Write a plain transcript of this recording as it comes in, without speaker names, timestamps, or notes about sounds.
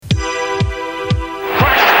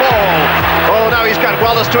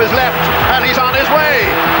to his left, and he's on his way.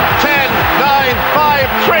 10, 9, 5,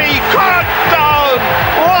 3, cut down!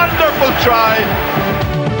 Wonderful try.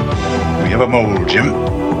 We have a mole, Jim.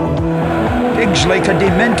 Digs like a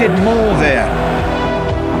demented mole there.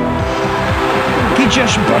 He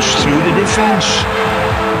just burst through the defence.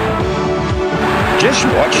 Just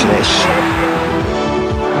watch this.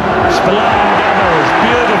 Spillane gathers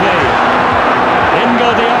beautifully. In go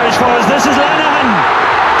the Irish forwards. This is Lenihan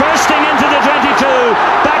bursting into the 22.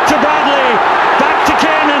 Back to Bradley. Back to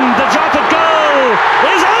Kiernan. The drop at goal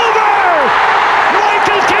is over.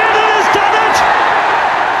 Michael Kiernan has done it.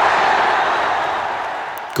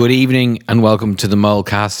 Good evening and welcome to the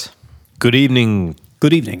Molecast. Good evening.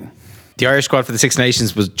 Good evening. The Irish squad for the Six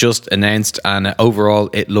Nations was just announced, and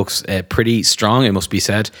overall it looks pretty strong, it must be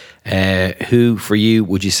said. Who, for you,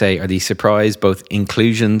 would you say are the surprise, both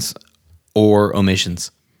inclusions or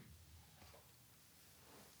omissions?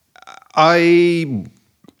 I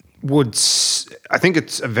think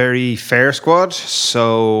it's a very fair squad.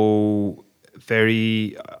 So,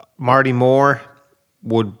 Marty Moore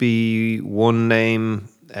would be one name.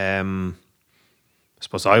 I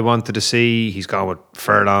suppose I wanted to see. He's gone with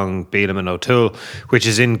Furlong, Beelum and O'Toole, which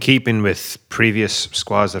is in keeping with previous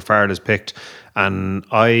squads that Farrell has picked. And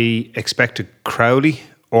I expected Crowley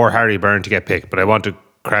or Harry Byrne to get picked, but I wanted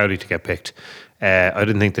Crowley to get picked. I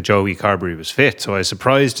didn't think that Joey Carberry was fit, so I was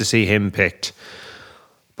surprised to see him picked.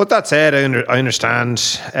 But that said, I understand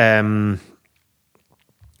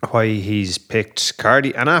why he's picked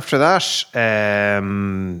Cardi. And after that,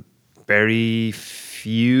 very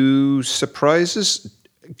few surprises.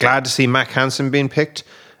 Glad to see Mac Hansen being picked.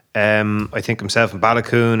 I think himself and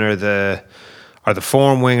Balakoon are the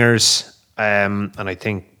form wingers, and I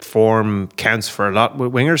think form counts for a lot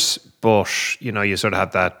with wingers. But you know, you sort of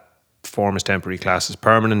have that form is temporary, class is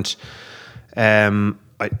permanent. I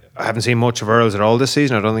haven't seen much of Earls at all this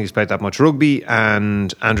season. I don't think he's played that much rugby.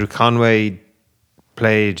 And Andrew Conway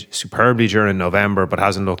played superbly during November, but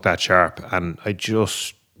hasn't looked that sharp. And I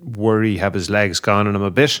just worry have his legs gone on him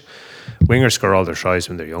a bit. Wingers score all their tries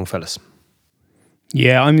when they're young fellas.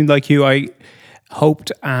 Yeah, I mean, like you, I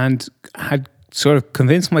hoped and had sort of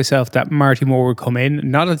convinced myself that Marty Moore would come in,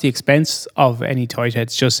 not at the expense of any tight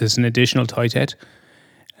heads, just as an additional tight head.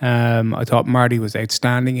 I thought Marty was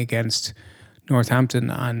outstanding against Northampton,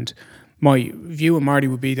 and my view of Marty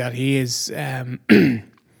would be that he is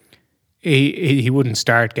he wouldn't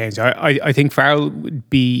start games. I think Farrell would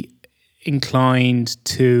be inclined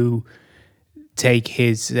to take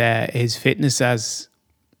his fitness as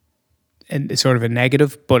sort of a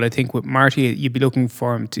negative, but I think with Marty you'd be looking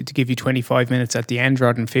for him to give you 25 minutes at the end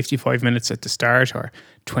rather than 55 minutes at the start, or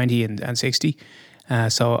 20 and 60.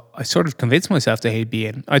 So I sort of convinced myself that he'd be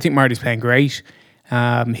in. I think Marty's playing great.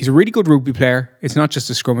 He's a really good rugby player. It's not just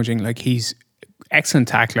the scrummaging. Like, he's excellent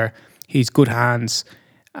tackler. He's good hands,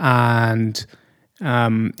 and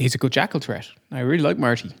he's a good jackal threat. I really like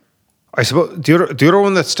Marty. I suppose the other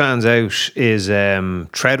one that stands out is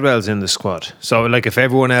Treadwell's in the squad. So, like, if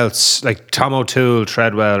everyone else, like Tom O'Toole,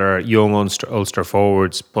 Treadwell are young Ulster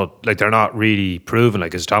forwards, but like they're not really proven.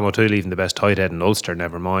 Like, is Tom O'Toole even the best tight head in Ulster?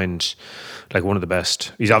 Never mind, like, one of the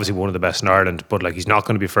best. He's obviously one of the best in Ireland, but like, he's not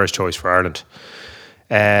going to be first choice for Ireland.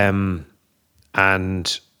 And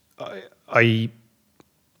I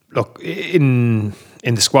look in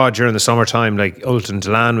the squad during the summertime. Like, Ulton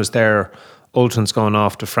Delan was there. Ulton's going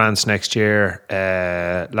off to France next year.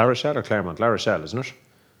 La Rochelle or Clermont? La Rochelle, isn't it?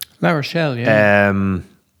 La Rochelle, yeah.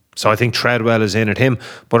 So I think Treadwell is in at him.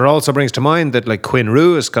 But it also brings to mind that, like, Quinn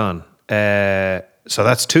Rue is gone. So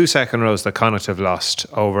that's 2 second rows that Connacht have lost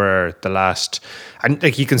over the last... And,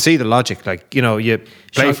 like, you can see the logic. Like, you know, you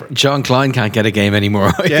play for... John Klein can't get a game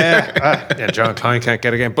anymore. Yeah, John Klein can't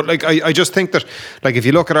get a game. But, like, I just think that, like, if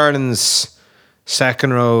you look at Ireland's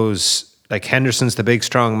second rows, like, Henderson's the big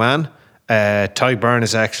strong man. Ty Byrne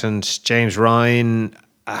is excellent. James Ryan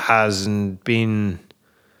hasn't been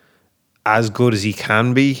as good as he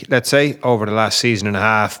can be, let's say, over the last season and a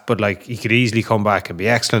half. But, like, he could easily come back and be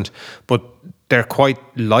excellent. But they're quite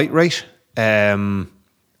lightweight. And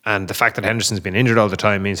the fact that Henderson's been injured all the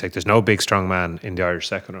time means, like, there's no big strong man in the Irish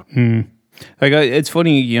second row. Like, it's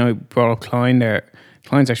funny, you know, brought up Klein there.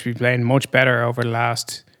 Klein's actually playing much better over the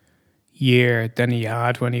last year than he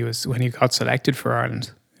had when he got selected for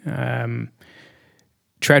Ireland.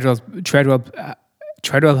 Treadwell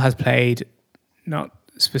has played, not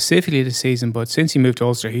specifically this season, but since he moved to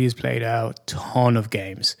Ulster, he has played a ton of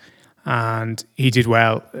games, and he did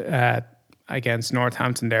well against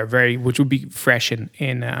Northampton there, which would be fresh in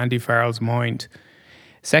Andy Farrell's mind.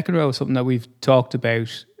 Second row is something that we've talked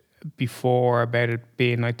about before, about it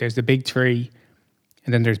being like there's the big three,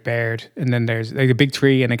 and then there's Baird, and then there's like a big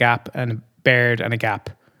three and a gap, and a Baird and a gap.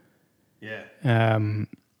 Yeah.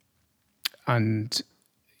 And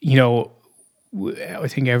I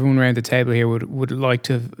think everyone around the table here would like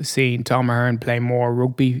to have seen Tom Ahern play more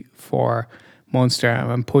rugby for Munster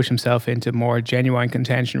and push himself into more genuine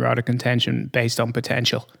contention rather contention based on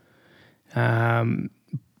potential. And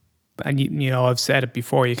I've said it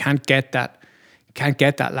before, you can't get that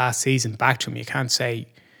last season back to him. You can't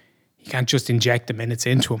just inject the minutes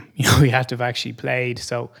into him. He had to have actually played.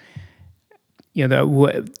 So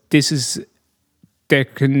this is. There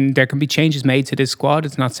can be changes made to this squad.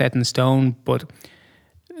 It's not set in stone, but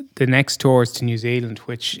the next tour is to New Zealand,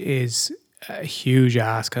 which is a huge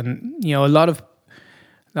ask. And a lot of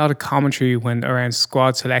commentary when around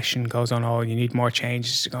squad selection goes on. Oh, you need more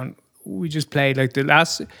changes. We just played like the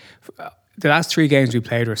last 3 games we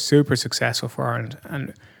played were super successful for Ireland,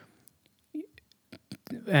 and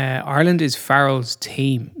Ireland is Farrell's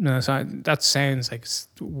team. That sounds like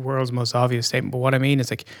the world's most obvious statement, but what I mean is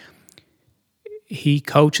like, he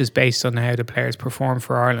coaches based on how the players perform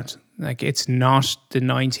for Ireland. Like, it's not the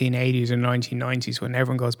 1980s or 1990s when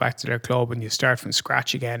everyone goes back to their club and you start from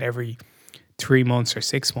scratch again every 3 months or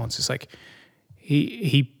 6 months. It's like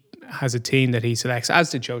he has a team that he selects, as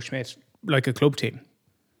did Joe Schmidt, like a club team.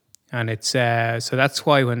 And it's so that's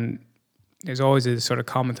why when there's always a sort of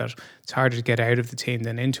comment that it's harder to get out of the team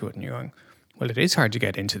than into it, and you're going, well, it is hard to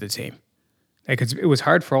get into the team. Like, it was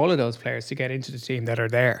hard for all of those players to get into the team that are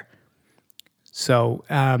there. So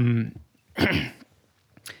I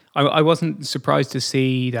wasn't surprised to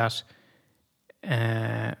see that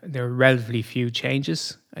there are relatively few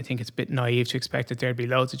changes. I think it's a bit naive to expect that there'd be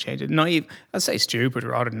loads of changes. Naive, I'd say stupid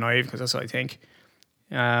rather than naive, because that's what I think.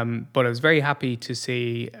 But I was very happy to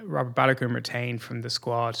see Robert Balogun retained from the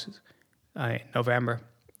squad in November.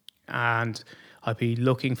 And I'll be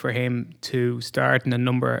looking for him to start in a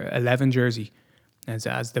number 11 jersey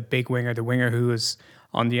as the big winger, the winger who is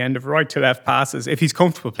on the end of right to left passes, if he's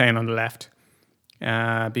comfortable playing on the left.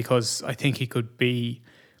 Because I think he could be,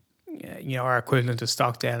 our equivalent of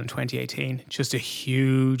Stockdale in 2018. Just a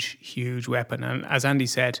huge, huge weapon. And as Andy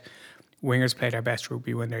said, wingers play their best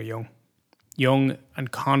rugby when they're young. Young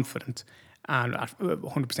and confident and at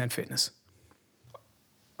 100% fitness.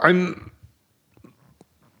 I'm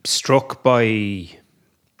struck by...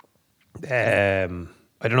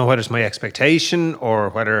 I don't know whether it's my expectation or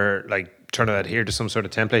whether, trying to adhere to some sort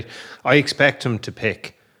of template. I expect him to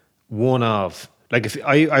pick one of... if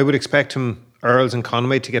I would expect him, Earls and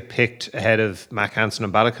Conway, to get picked ahead of Mac Hansen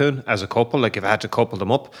and Balogun as a couple, if I had to couple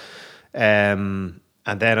them up. And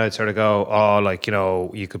then I'd sort of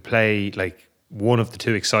go, you could play, one of the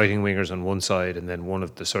two exciting wingers on one side and then one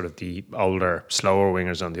of the sort of the older, slower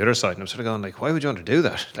wingers on the other side. And I'm sort of going, why would you want to do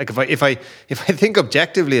that? If I think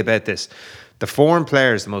objectively about this, the foreign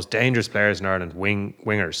players, the most dangerous players in Ireland,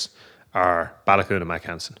 wingers, are Balogun and Mac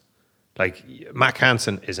Hansen. Mac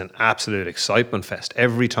Hansen is an absolute excitement fest.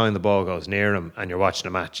 Every time the ball goes near him and you're watching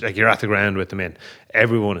a match, you're at the ground with them in,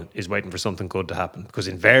 everyone is waiting for something good to happen, because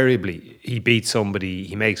invariably he beats somebody,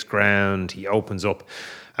 he makes ground, he opens up.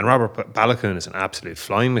 And Robert Balogun is an absolute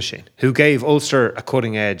flying machine who gave Ulster a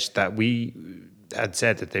cutting edge that we had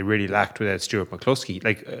said that they really lacked without Stuart McCluskey.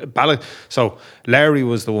 So Larry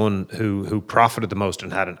was the one who profited the most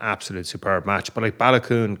and had an absolute superb match. But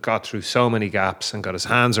Balogun got through so many gaps and got his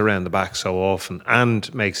hands around the back so often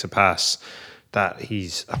and makes a pass that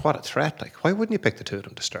he's what a threat. Why wouldn't you pick the two of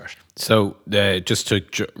them to start? So just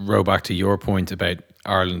to row back to your point about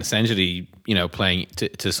Ireland, essentially, playing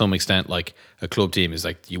to some extent like a club team, is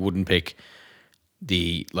you wouldn't pick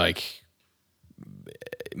the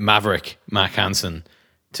Maverick Mac Hansen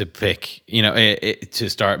to pick, to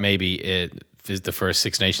start maybe the first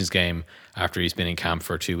Six Nations game after he's been in camp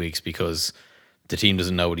for 2 weeks, because the team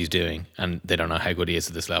doesn't know what he's doing and they don't know how good he is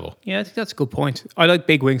at this level. Yeah, I think that's a good point. I like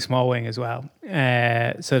big wing, small wing as well,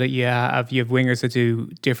 so that you have wingers that do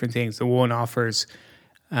different things. The one offers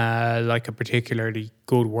a particularly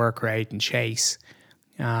good work rate and chase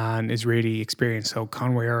and is really experienced. So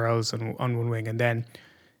Conway Earls on one wing, and then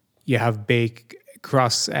you have big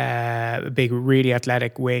really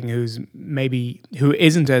athletic wing who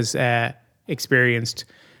isn't as experienced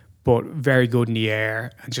but very good in the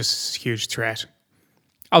air and just a huge threat.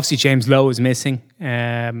 Obviously James Lowe is missing.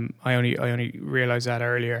 I only realised that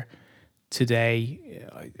earlier today.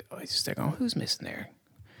 I just think, who's missing there?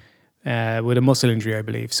 With a muscle injury, I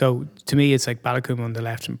believe. So to me it's Balogun on the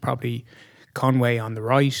left and probably Conway on the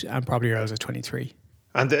right and probably Earls at 23.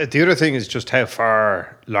 And the other thing is just how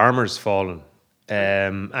far Larmour's fallen.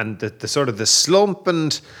 And the sort of the slump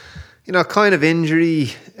and, kind of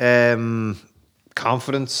injury,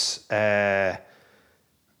 confidence.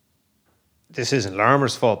 this isn't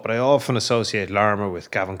Larmour's fault, but I often associate Larmour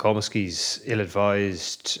with Gavin Comiskey's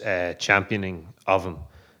ill-advised championing of him.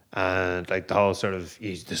 And like the whole sort of,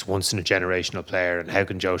 he's this once in a generational player, and how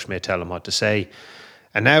can Joe Schmidt tell him what to say?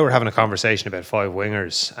 And now we're having a conversation about 5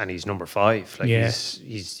 wingers, and he's number 5. Like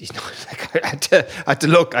he's not, like, I had to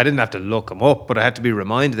look. I didn't have to look him up, but I had to be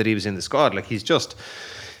reminded that he was in the squad. Like he's just,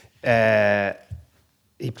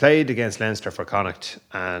 he played against Leinster for Connacht,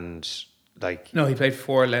 and like No, he played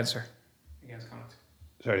for Leinster against Connacht.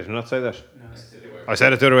 sorry, did I not say that? No, I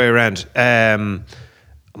said it the other way around. I'm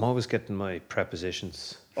always getting my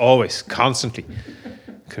prepositions, always, constantly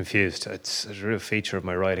confused. It's a real feature of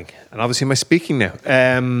my writing, and obviously my speaking now.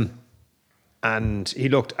 And he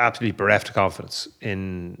looked absolutely bereft of confidence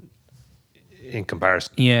in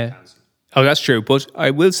comparison. Yeah. Oh, that's true. But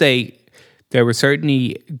I will say there were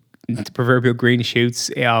certainly the proverbial green shoots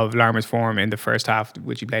of Larmour's form in the first half,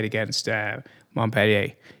 which he played against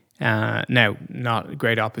Montpellier. Now, not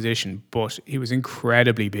great opposition, but he was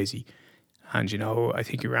incredibly busy. And, you know, I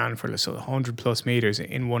think he ran for 100 plus metres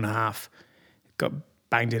in one half, got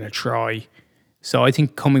banged in a try. So I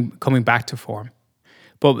think coming back to form.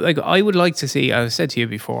 But like I would like to see, as I said to you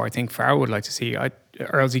before, I think Farrell would like to see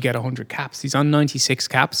Earlsey get 100 caps. He's on 96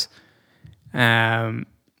 caps. And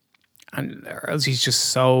Earlsey's just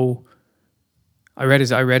so... I read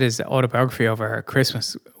his autobiography over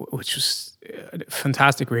Christmas, which was a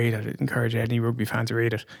fantastic read. I'd encourage any rugby fan to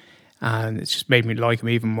read it. And it's just made me like him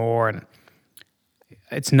even more. And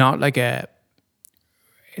it's not like a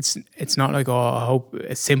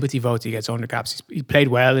sympathy vote he gets 100 caps. He played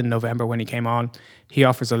well in November when he came on. He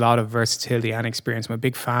offers a lot of versatility and experience. I'm a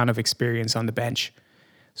big fan of experience on the bench.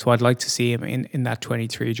 So I'd like to see him in that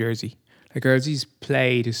 23 jersey. Like Earlsey's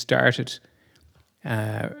played, who started,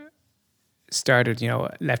 you know,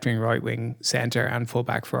 left wing, right wing, centre and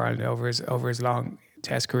fullback for Ireland over his long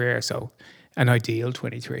Test career. So an ideal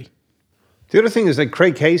 23. The other thing is, like,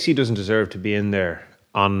 Craig Casey doesn't deserve to be in there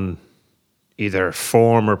on either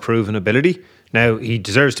form or proven ability. Now, he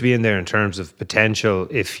deserves to be in there in terms of potential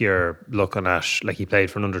if you're looking at, like, he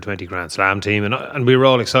played for an under-20 Grand Slam team, and we were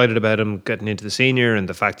all excited about him getting into the senior, and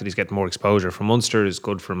the fact that he's getting more exposure from Munster is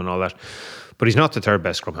good for him and all that. But he's not the third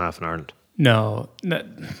best scrum half in Ireland. No,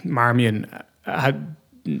 Marmion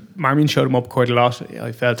showed him up quite a lot,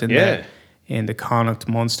 I felt, in the Connacht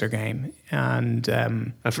Munster game. And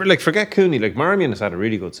forget Cooney, like Marmion has had a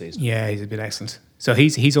really good season. Yeah, he's been excellent. So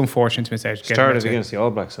he's unfortunate to miss out. Started against the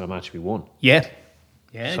All Blacks in a match we won. Yeah.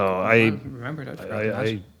 So I remember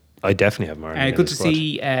that. I definitely have Marmion. Good to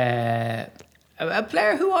see a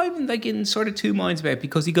player who I'm like in sort of two minds about,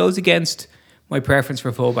 because he goes against my preference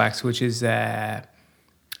for fullbacks, which is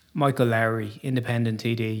Michael Lowry, independent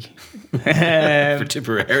TD. For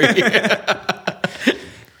Tipperary.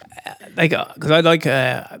 Because I like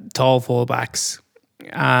tall fullbacks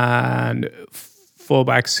and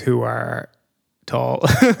fullbacks who are tall.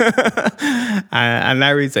 And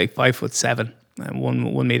Larry's like 5'7" and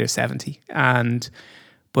 1.70 m,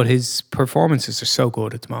 but his performances are so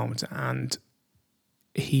good at the moment, and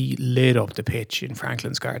he lit up the pitch in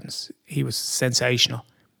Franklin's Gardens. He was sensational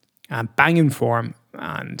and banging form,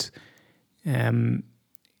 and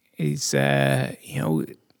he's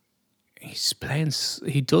he's playing.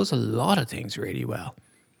 He does a lot of things really well.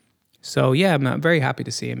 So yeah, I'm very happy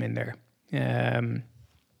to see him in there.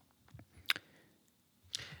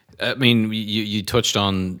 I mean, you touched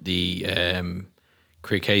on the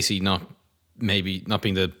Craig Casey not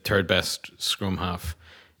being the third best scrum half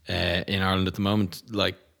in Ireland at the moment.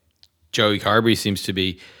 Like Joey Carberry seems to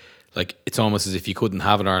be, like, it's almost as if you couldn't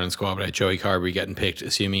have an Ireland squad without Joey Carberry getting picked,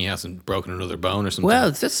 assuming he hasn't broken another bone or something.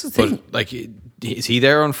 Well, that's the thing. But, like, is he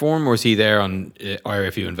there on form, or is he there on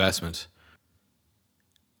IRFU investment?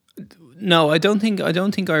 No, I don't think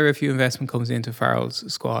IRFU investment comes into Farrell's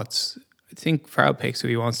squads. I think Farrell picks who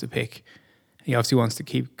he wants to pick. He obviously wants to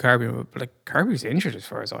keep Carberry, but like Carberry's injured as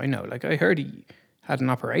far as I know. Like I heard he had an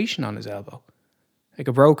operation on his elbow, like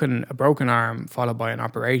a broken arm followed by an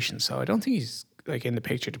operation. So I don't think he's like in the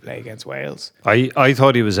picture to play against Wales. I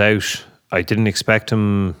thought he was out. I didn't expect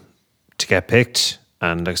him to get picked,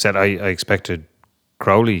 and like I said, I expected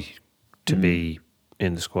Crowley to be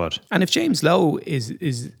in the squad. And if James Lowe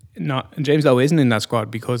is not, and James Lowe isn't in that squad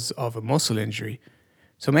because of a muscle injury,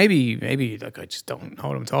 so maybe like I just don't know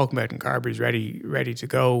what I'm talking about, and Carberry's ready to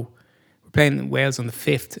go. We're playing Wales on the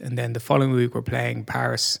 5th, and then the following week we're playing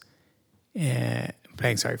France in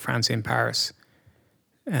Paris.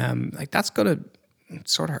 Like that's gonna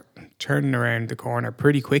sort of turn around the corner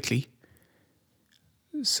pretty quickly.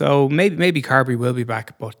 So maybe Carberry will be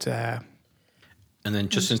back, but And then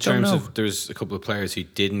just in just don't terms know. of, there's a couple of players who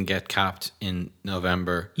didn't get capped in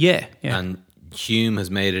November. Yeah. And Hume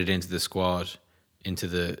has made it into the squad, into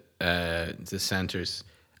the centres,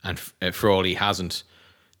 and Frawley hasn't.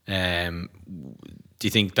 Do you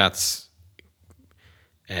think that's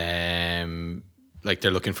like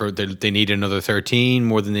they're looking for, they need another 13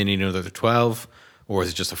 more than they need another 12, or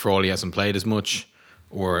is it just that Frawley hasn't played as much,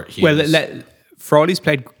 or Hume's? Well, Frawley's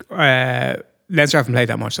played. Leinster haven't played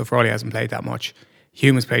that much, so Frawley hasn't played that much.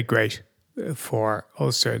 Hume has played great for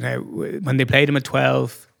Ulster. Now, when they played him at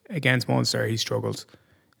 12 against Munster, he struggled.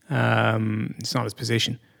 It's not his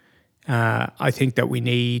position. I think that we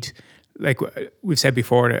need, like we've said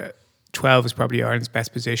before, that 12 is probably Ireland's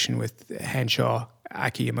best position with Henshaw,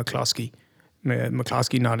 Aki and McCloskey.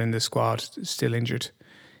 McCloskey not in the squad, still injured.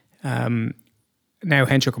 Now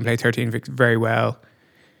Henshaw can play 13 very well.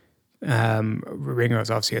 Ringer is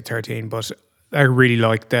obviously at 13, but I really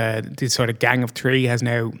like the sort of gang of three has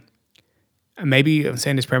now, and maybe I'm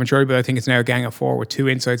saying this prematurely, but I think it's now a gang of four with two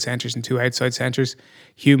inside centres and two outside centres.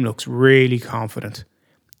 Hume looks really confident.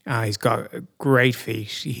 He's got great feet.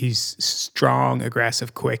 He's strong,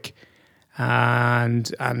 aggressive, quick, and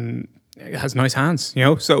has nice hands.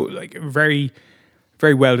 So like very,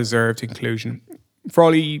 very well deserved inclusion.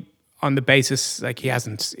 Frawley, on the basis like he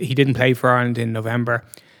didn't play for Ireland in November.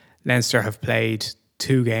 Leinster have played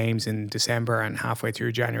 2 games in December and halfway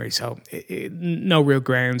through January, so no real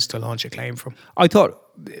grounds to launch a claim from. I thought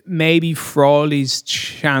maybe Frawley's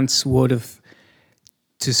chance would have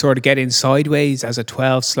to sort of get in sideways as a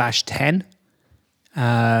 12/10.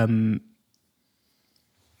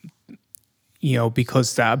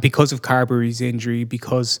 Because of Carberry's injury,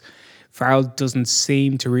 because Farrell doesn't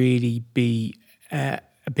seem to really be a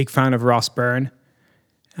big fan of Ross Byrne.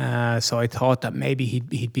 So I thought that maybe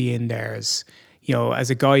he'd be in there as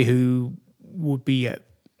a guy who would be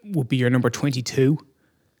your number 22,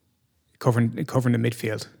 covering the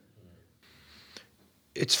midfield.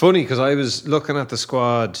 It's funny because I was looking at the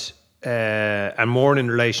squad and more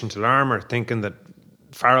in relation to Larmour, thinking that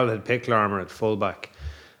Farrell had picked Larmour at fullback,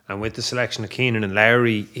 and with the selection of Keenan and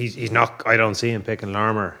Lowry, he's not. I don't see him picking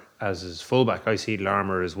Larmour as his fullback. I see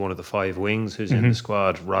Larmour as one of the 5 wings who's in the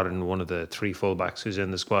squad, rather than one of the 3 fullbacks who's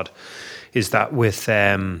in the squad. Is that with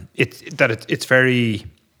it's very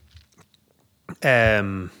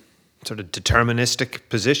sort of deterministic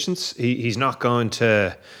positions. He's not going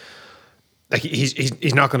to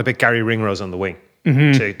he's not going to pick Gary Ringrose on the wing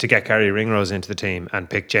to get Gary Ringrose into the team and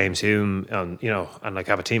pick James Hume and like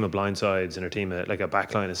have a team of blindsides and a team of, like a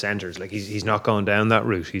backline of centres. Like he's not going down that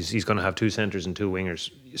route. He's going to have 2 centres and 2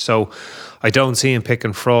 wingers. So I don't see him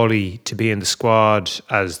picking Frawley to be in the squad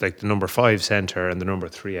as like the number 5 centre and the number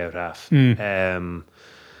 3 out half.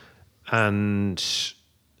 And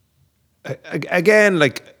again,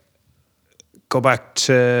 like go back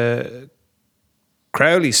to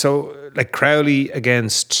Crowley. So like Crowley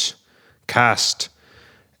against Cast,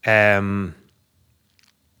 it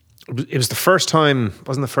was the first time.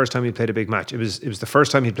 Wasn't the first time he played a big match. It was the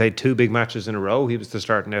first time he played 2 big matches in a row. He was the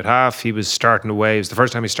starting out half. He was starting away. It was the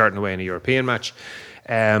first time he was starting away in a European match.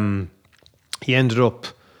 He ended up,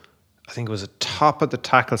 I think it was at top of the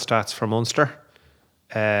tackle stats for Munster,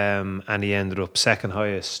 and he ended up second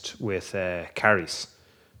highest with carries.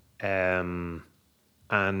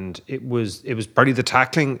 And it was probably the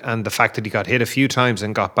tackling and the fact that he got hit a few times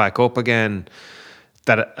and got back up again,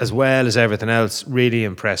 that as well as everything else really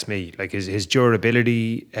impressed me. Like his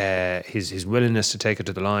durability, his willingness to take it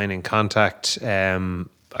to the line in contact. The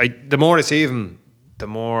more I see him, the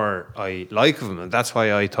more I like him, and that's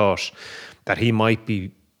why I thought that he might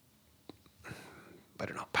be, I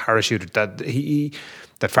don't know, parachuted,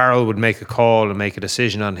 that Farrell would make a call and make a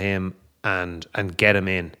decision on him and get him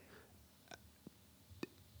in.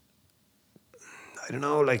 I don't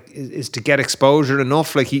know, like, is to get exposure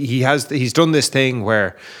enough? Like he's done this thing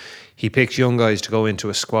where he picks young guys to go into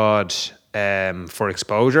a squad for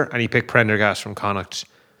exposure, and he picked Prendergast from Connacht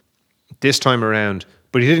this time around,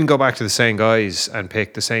 but he didn't go back to the same guys and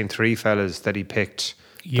pick the same 3 fellas that he picked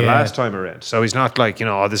the last time around. So he's not like,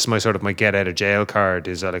 this is my sort of my get out of jail card,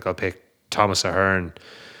 is that like I'll pick Thomas Ahern,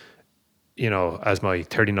 as my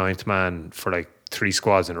 39th man for like 3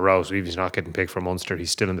 squads in a row. So if he's not getting picked for Munster,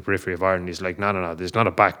 he's still in the periphery of Ireland. He's like, no, there's not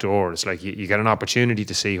a back door. It's like you get an opportunity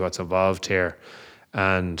to see what's involved here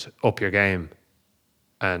and up your game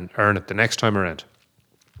and earn it the next time around.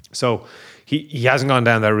 So he hasn't gone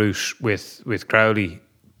down that route with Crowley,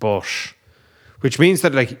 but which means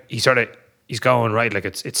that like he's going right, like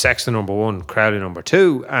it's Sexton number 1, Crowley number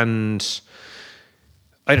 2, and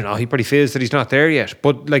I don't know, he probably feels that he's not there yet.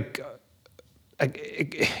 But like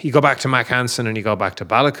you go back to Mac Hansen and you go back to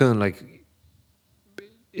Balakoon, like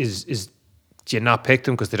is do you not pick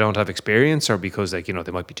them because they don't have experience, or because like, you know,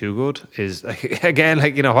 they might be too good? Is like, again,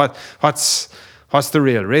 like, you know, what's the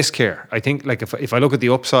real risk here? I think like if I look at the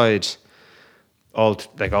upside, all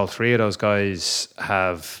three of those guys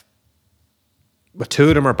have, but two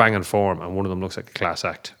of them are banging form, and one of them looks like a class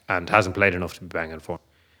act and hasn't played enough to be banging form.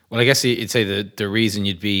 Well, I guess you'd say the reason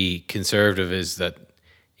you'd be conservative is that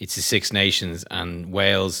it's the Six Nations, and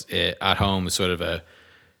Wales at home is sort of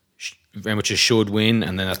very much a should win,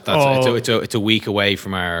 and then it's a week away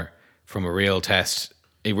from a real test,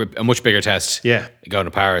 a much bigger test. Yeah, going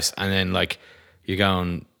to Paris, and then like you're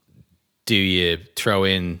going, do you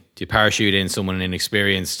parachute in someone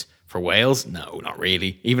inexperienced for Wales? No, not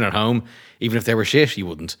really. Even at home, even if they were shit, you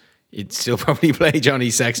wouldn't. You'd still probably play Johnny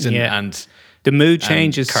Sexton and. The mood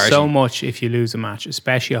changes so much if you lose a match,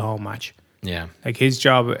 especially a home match. Yeah, like his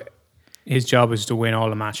job is to win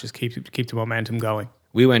all the matches, keep the momentum going.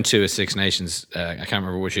 We went to a Six Nations. I can't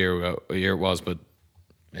remember which year it was, but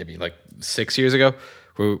maybe like 6 years ago,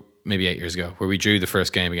 maybe 8 years ago, where we drew the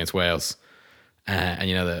first game against Wales. And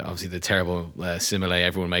you know, obviously the terrible simile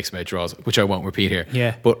everyone makes about draws, which I won't repeat here.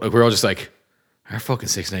 Yeah, but like, we're all just like, our fucking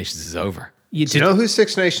Six Nations is over. Do you know whose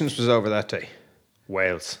Six Nations was over that day?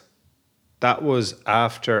 Wales. That was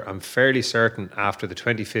after, I'm fairly certain, after the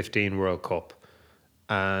 2015 World Cup.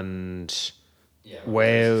 And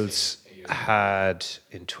Wales had,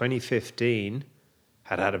 in 2015,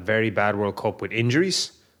 had a very bad World Cup with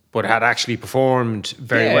injuries, but had actually performed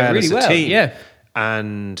very well really as a team. Yeah.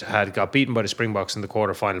 And had got beaten by the Springboks in the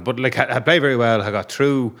quarterfinal. But like had played very well, had got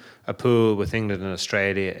through a pool with England and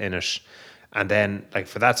Australia in it. And then, like,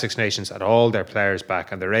 for that Six Nations, had all their players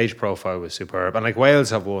back, and their age profile was superb. And like, Wales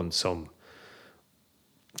have won some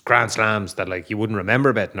Grand Slams that like you wouldn't remember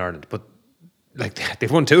about in Ireland, but like they've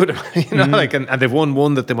won two of them, you know, like and they've won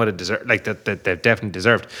one that they might have deserved, like that they've definitely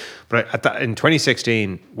deserved. But in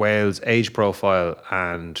 2016, Wales' age profile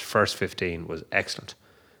and first 15 was excellent,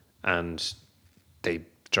 and they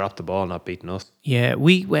dropped the ball, not beating us. Yeah,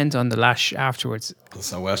 we went on the lash afterwards.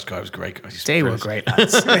 So West guy was great. They were great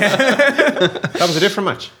lads. That was a different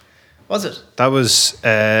match. Was it? That was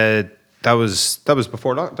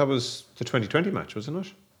before that was the 2020 match, wasn't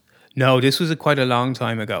it? No, this was quite a long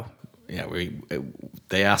time ago. Yeah,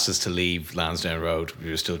 they asked us to leave Lansdowne Road. We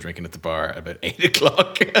were still drinking at the bar at about 8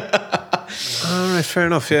 o'clock. All right, fair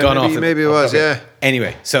enough. Yeah, maybe it was. Yeah.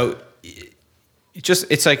 Anyway, so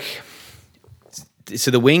it's like, so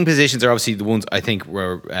the wing positions are obviously the ones I think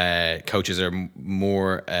where coaches are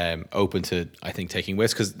more open to, I think, taking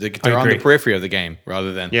risks, because they're on the periphery of the game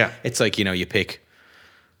rather than. Yeah. It's like, you know, you don't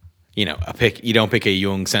pick a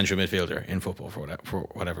young central midfielder in football for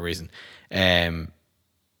whatever reason.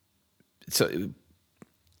 So,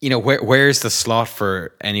 you know, where's the slot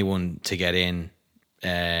for anyone to get in,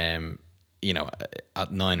 you know,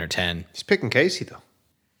 at 9 or 10? He's picking Casey, though.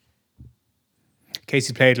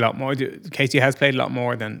 Casey played a lot more. Casey has played a lot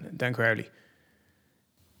more than Crowley.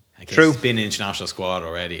 True. He's been in the international squad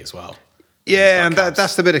already as well. Yeah, and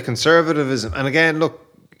that's the bit of conservatism. And again, look,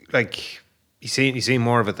 like, he's seen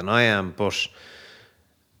more of it than I am, but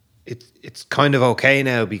it's kind of okay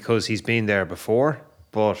now because he's been there before.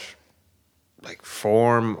 But like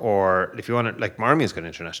form, or if you want to, like, Marmion's got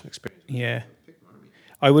international experience. Yeah,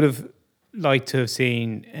 I would have liked to have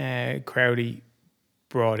seen Crowley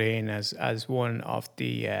brought in as one of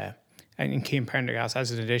the and Keane Prendergast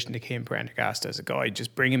as an addition to Keane Prendergast as a guy.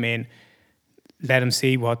 Just bring him in, let him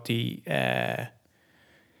see what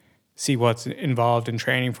see what's involved in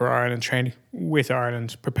training for Ireland, training with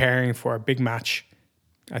Ireland, preparing for a big match.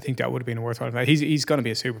 I think that would have been a worthwhile. He's going to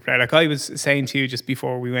be a super player. Like I was saying to you just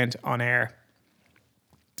before we went on air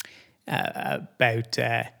about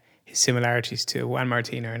his similarities to Juan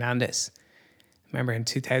Martín Hernández. Remember in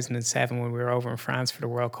 2007 when we were over in France for the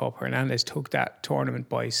World Cup, Hernandez took that tournament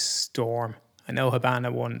by storm. I know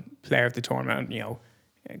Habana won player of the tournament, you know,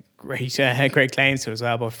 great claims to it as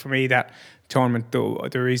well. But for me, that tournament,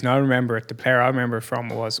 the reason I remember it, the player I remember it from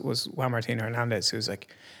was Juan Martín Hernández, who was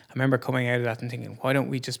like, I remember coming out of that and thinking, why don't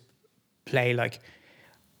we just play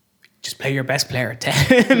your best player at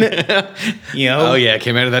 10? You know? Oh yeah,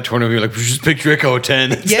 came out of that tournament, we were like, we just pick Drico at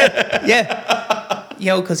 10. Yeah. You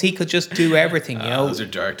know, because he could just do everything. You know, those are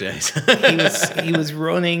dark days. he was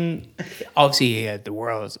running. Obviously, he had the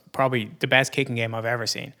world's probably the best kicking game I've ever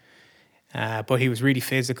seen. But he was really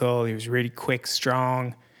physical. He was really quick,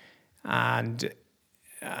 strong, and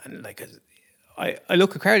like I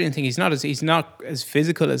look at Crowley and think he's not as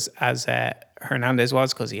physical as Hernandez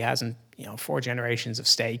was, because he hasn't 4 generations of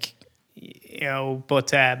steak.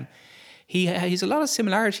 But he has a lot of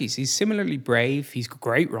similarities. He's similarly brave. He's a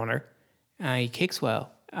great runner. He kicks well.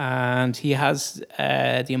 and he has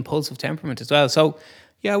the impulsive temperament as well. So,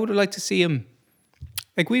 yeah, I would have liked to see him.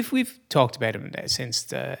 Like we've talked about him since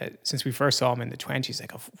we first saw him in the 20s.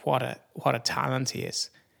 Like what a talent he is.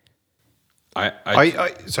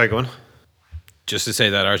 Sorry, go on. Just to say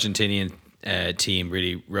that Argentinian team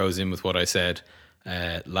really rose in with what I said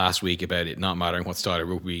last week about it not mattering what style of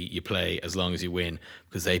rugby you play as long as you win,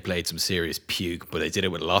 because they played some serious puke, but they did it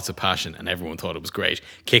with lots of passion and everyone thought it was great.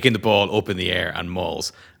 Kicking the ball up in the air and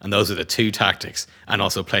mauls, and those are the two tactics, and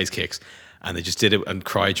also place kicks. And they just did it and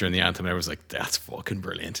cried during the anthem, and everyone's like, that's fucking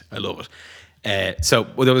brilliant. I love it. So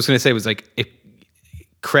what I was going to say was, like, if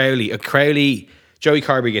Crowley, Joey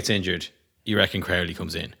Carberry gets injured, you reckon Crowley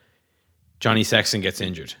comes in? Johnny Sexton gets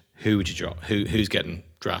injured, who would you draw? Who's getting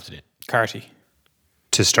drafted in? Carty.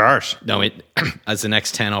 To start? No, as the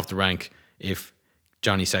next 10 off the rank if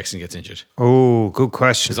Johnny Sexton gets injured. Oh, good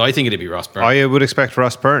question. Because I think it'd be Ross Byrne. I would expect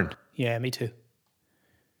Ross Byrne. Yeah, me too.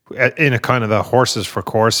 In a kind of a horses for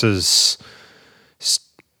courses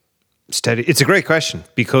steady. It's a great question,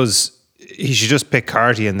 because he should just pick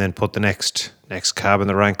Carty and then put the next cab in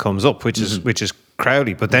the rank comes up, which is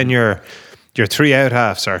Crowley. But then your three out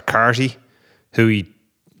halves are Carty, who he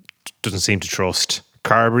doesn't seem to trust,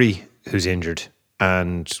 Carberry, who's injured,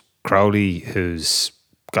 and Crowley, who's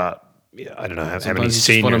got, I don't know how many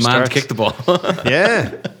senior starts. Man to kick the ball.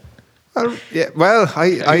 Yeah. Well,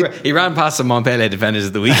 he ran past some Montpellier defenders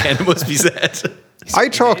at the weekend, it must be said. I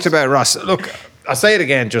talked about Ross. Look, I'll say it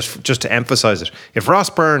again just to emphasise it. If Ross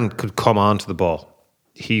Byrne could come onto the ball,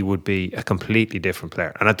 he would be a completely different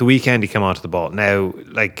player. And at the weekend, he came onto the ball. Now,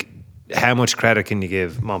 like, how much credit can you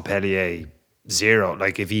give Montpellier? Zero.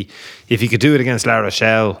 Like, if he could do it against La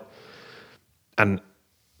Rochelle and,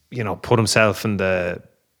 you know, put himself in the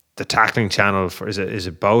tackling channel for, is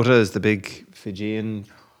it Bota is the big Fijian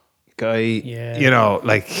guy? Yeah. You know,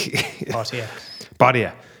 like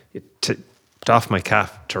Badia. To doff my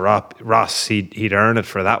cap to Ross, he'd earn it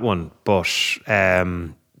for that one. But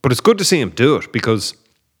it's good to see him do it, because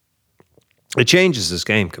it changes his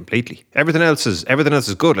game completely. Everything else is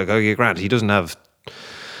good. Like, okay, Grant, he doesn't have, I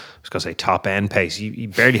was going to say top end pace. He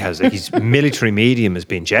barely has. Like, his military medium is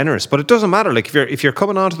being generous, but it doesn't matter. Like, if you're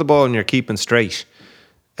coming onto the ball and you're keeping straight,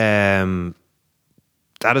 that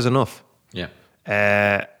is enough. Yeah.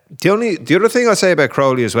 The other thing I'll say about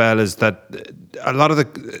Crowley as well is that a lot of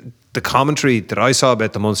the commentary that I saw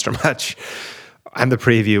about the Munster match and the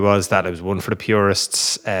preview was that it was one for the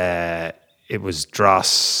purists. It was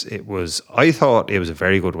dross. I thought it was a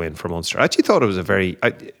very good win for Munster. I actually thought it was I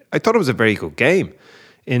thought it was a very good game.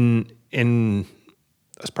 I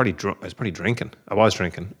was probably drinking. I was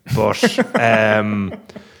drinking, but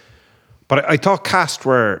but I thought Cast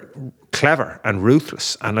were clever and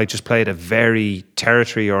ruthless, and I just played a very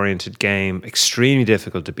territory-oriented game, extremely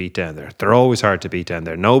difficult to beat down there. They're always hard to beat down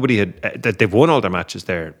there. They've won all their matches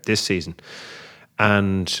there this season,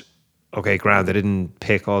 and okay, grand, they didn't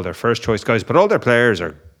pick all their first choice guys, but all their players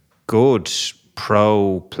are good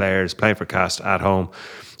pro players playing for Cast at home.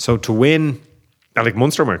 So to win, like,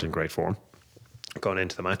 Munster weren't in great form going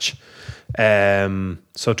into the match.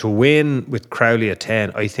 So to win with Crowley at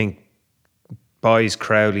 10, I think buys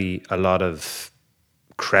Crowley a lot of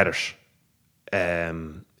credit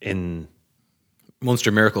in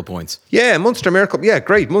Munster miracle points. Yeah, Munster miracle. Yeah,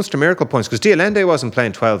 great Munster miracle points, because Dialende wasn't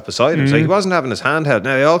playing 12 beside him, so he wasn't having his hand held.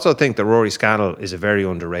 Now, I also think that Rory Scannell is a very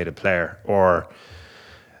underrated player. But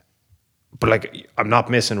like, I'm not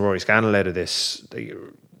missing Rory Scannell out of this.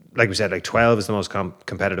 Like we said, like 12 is the most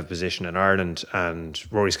competitive position in Ireland, and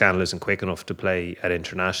Rory Scannell isn't quick enough to play at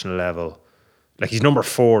international level. Like, he's number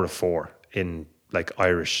 4 of 4 in, like,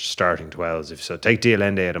 Irish starting 12s. So take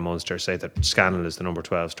Dialende out of Munster, say that Scannell is the number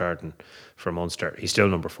 12 starting for Munster, he's still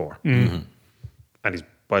number 4. Mm-hmm. And he's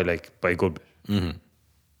by a good bit. Mm-hmm.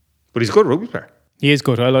 But he's a good rugby player. He is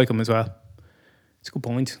good. I like him as well. It's a good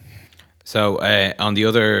point. So on the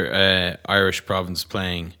other Irish province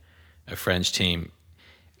playing a French team,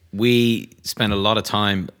 we spent a lot of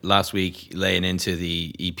time last week laying into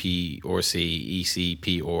the EPRC,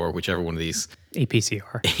 ECP, or whichever one of these.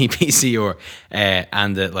 EPCR,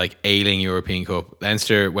 and the, like, ailing European Cup.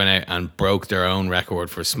 Leinster went out and broke their own record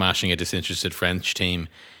for smashing a disinterested French team.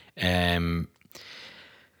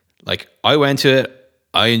 Like, I went to it,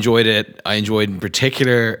 I enjoyed it. I enjoyed in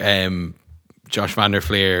particular Josh van der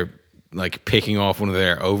Fleer, like, picking off one of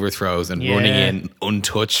their overthrows and running in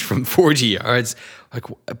untouched from 40 yards.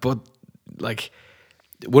 But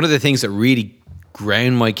one of the things that really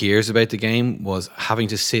ground my gears about the game was having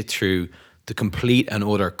to sit through the complete and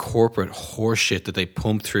utter corporate horseshit that they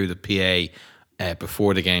pump through the PA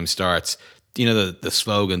before the game starts. You know, the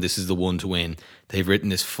slogan, "This is the one to win." They've written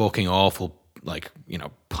this fucking awful like, you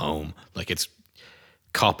know, poem, like it's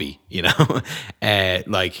copy, you know.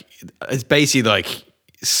 Like it's basically like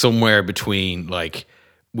somewhere between like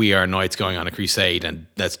we are knights going on a crusade and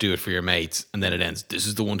let's do it for your mates, and then it ends, this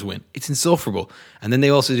is the one to win. It's insufferable. And then they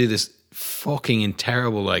also do this fucking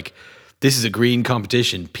terrible, like, this is a green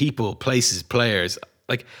competition, people, places, players,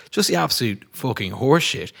 like just the absolute fucking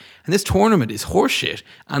horseshit. And this tournament is horseshit.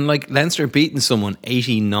 And like Leinster beating someone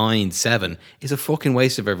 89-7 is a fucking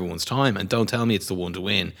waste of everyone's time. And don't tell me it's the one to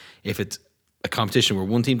win if it's a competition where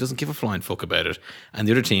one team doesn't give a flying fuck about it and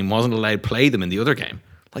the other team wasn't allowed to play them in the other game.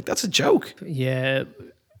 Like, that's a joke. Yeah,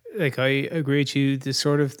 like I agree with you. The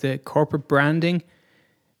sort of the corporate branding,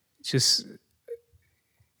 just.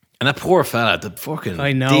 And that poor fella, the fucking...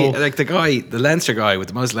 I know. Like the guy, the Leinster guy with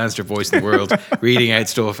the most Leinster voice in the world, reading out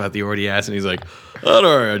stuff at the RDS, and he's like, oh,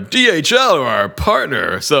 our DHL are our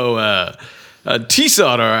partner, so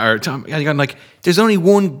TSOT are our... And you're going like, there's only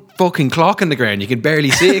one fucking clock in the ground. You can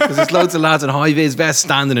barely see it because there's loads of lads in high-vis vests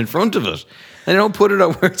standing in front of it. And they don't put it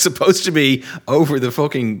on where it's supposed to be, over the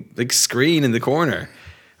fucking like screen in the corner,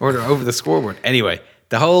 or over the scoreboard. Anyway,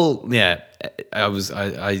 the whole... Yeah,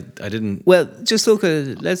 I didn't... Well, just look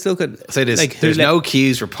at... Let's look at... Say this, like, there's no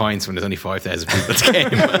queues for pints when there's only 5,000 people at the game.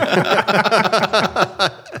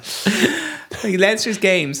 Like Leinster's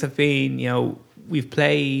games have been, you know, we've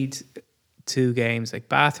played 2 games. Like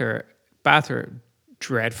Bath are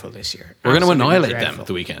dreadful this year. We're going to Absolutely annihilate dreadful. them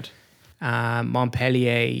the weekend.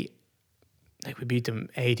 Montpellier, like we beat them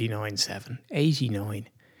 89-7. 89.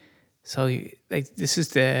 So, like, this is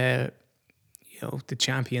the, you know, the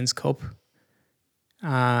Champions Cup.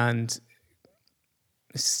 And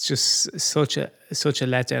it's just such a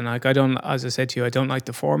letdown. Like, I don't, as I said to you, I don't like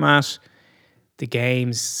the format. The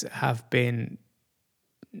games have been,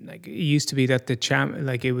 like, it used to be that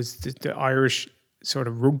like it was the Irish sort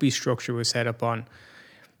of rugby structure was set up on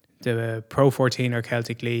the Pro 14 or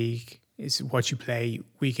Celtic League is what you play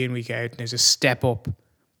week in, week out, and there's a step up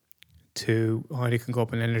to Heineken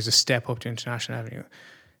Cup, and then there's a step up to International Avenue.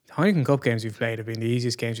 The Heineken Cup games we've played have been the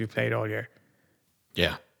easiest games we've played all year.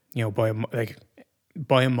 Yeah. You know, by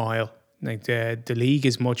a mile. Like the league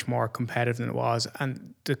is much more competitive than it was,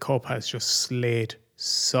 and the cup has just slid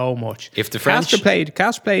so much. If the French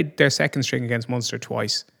Castres played their second string against Munster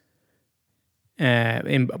twice,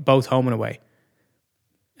 in both home and away.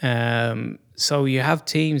 So you have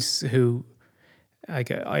teams who,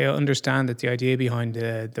 like, I understand that the idea behind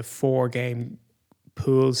the 4-game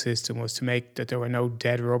pool system was to make that there were no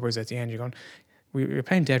dead rubbers at the end. You're going, we're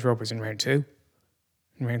playing dead rubbers in round 2,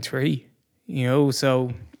 in round 3, you know.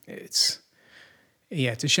 So it's a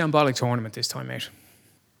shambolic tournament this time out.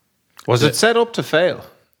 Was it set up to fail?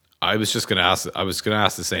 I was going to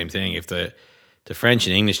ask the same thing. If the French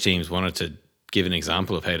and English teams wanted to give an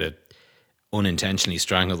example of how to unintentionally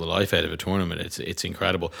strangle the life out of a tournament, it's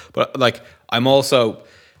incredible. But like, I'm also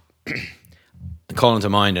calling to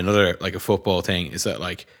mind another, like, a football thing, is that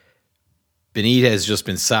like Benitez has just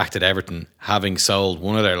been sacked at Everton, having sold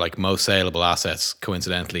one of their like most saleable assets,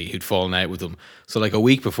 coincidentally, who'd fallen out with them. So like a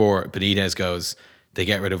week before Benitez goes, they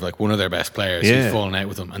get rid of like one of their best players who's fallen out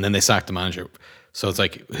with them, and then they sack the manager. So it's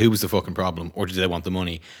like, who was the fucking problem, or did they want the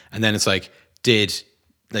money? And then it's like,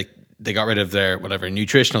 they got rid of their whatever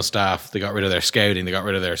nutritional staff, they got rid of their scouting, they got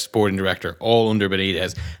rid of their sporting director, all under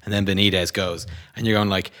Benitez, and then Benitez goes, and you're going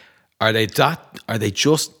like, are they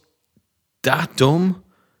just that dumb?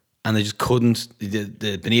 And they just couldn't. The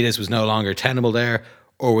Benitez was no longer tenable there,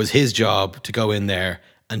 or was his job to go in there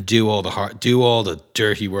and do all the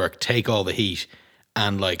dirty work, take all the heat,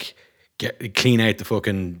 and like clean out the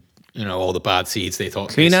fucking, you know, all the bad seeds they thought.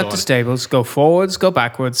 Clean out the stables, go forwards, go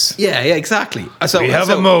backwards. Yeah, exactly. So We have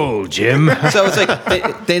a mole, Jim. So it's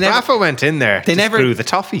like they never. Rafa went in there. They never screw the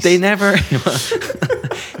toffees. They never.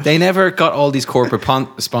 They never got all these corporate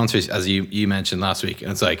sponsors, as you mentioned last week,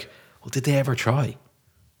 and it's like, well, did they ever try?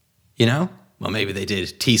 You know? Well, maybe they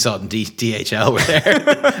did. TSOT and DHL were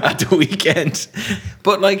there at the weekend.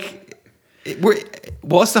 But like,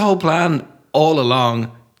 what's the whole plan all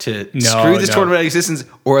along to screw this tournament out of existence,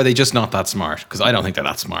 or are they just not that smart? Because I don't think they're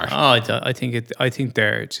that smart. Oh, I think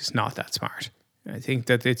they're just not that smart. I think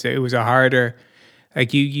that it was a harder,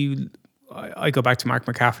 like I go back to Mark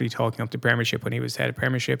McCaffrey talking up the Premiership when he was head of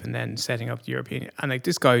Premiership and then setting up the European, and like,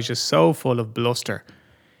 this guy is just so full of bluster.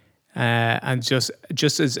 And just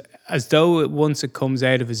as though once it comes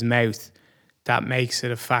out of his mouth, that makes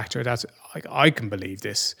it a factor. That's like, I can believe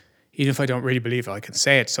this, even if I don't really believe it. I can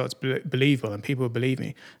say it, so it's believable, and people will believe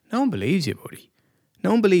me. No one believes you, buddy.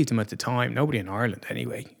 No one believed him at the time. Nobody in Ireland,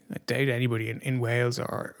 anyway. I doubt anybody in Wales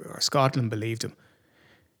or Scotland believed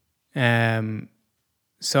him.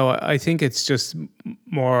 So I think it's just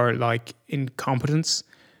more like incompetence.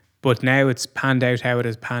 But now it's panned out how it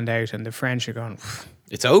has panned out, and the French are going.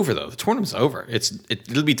 It's over though. The tournament's over.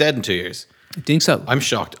 It'll be dead in 2 years. I think so. I'm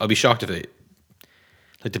shocked. I'll be shocked if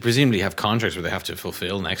they presumably have contracts where they have to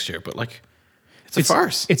fulfill next year. But it's a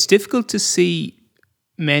farce. It's difficult to see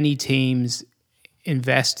many teams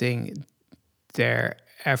investing their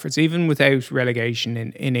efforts, even without relegation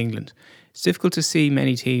in England. It's difficult to see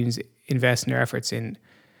many teams invest in their efforts in.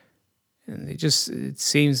 And it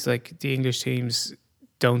seems like the English teams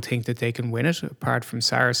don't think that they can win it, apart from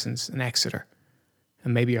Saracens and Exeter,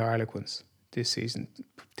 and maybe Harlequins this season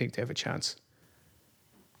think they have a chance.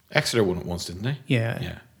 Exeter won it once, didn't they?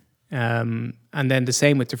 Yeah. And then the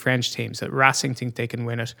same with the French teams. That Racing think they can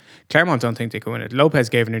win it. Clermont don't think they can win it. Lopez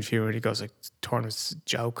gave an interview and he goes like, "Tournament's a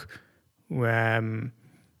joke."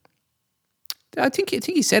 I think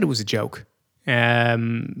he said it was a joke.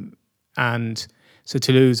 And so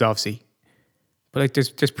Toulouse, obviously. But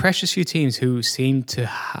there's precious few teams who seem to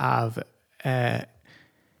have.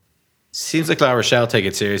 Seems like La Rochelle take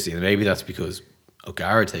it seriously, and maybe that's because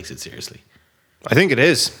O'Gara takes it seriously. I think it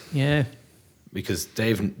is. Yeah. Because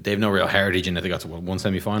they've no real heritage in it. They got to one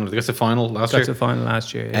semi-final. They got to the final last year. Got to the final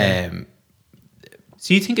last year. Yeah. So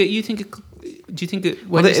do you think it?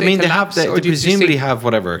 Well, they presumably have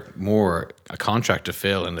whatever more a contract to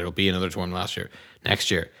fill, and there'll be another tournament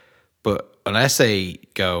next year. But unless they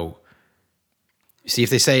go, see if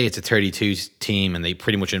they say it's a 32 team and they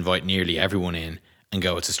pretty much invite nearly everyone in and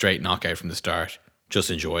go, it's a straight knockout from the start. Just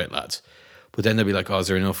enjoy it, lads. But then they'll be like, oh, is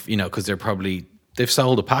there enough? Because they've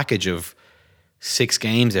sold a package of 6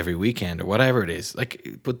 games every weekend or whatever it is.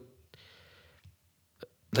 But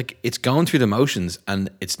it's going through the motions and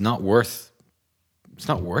it's not worth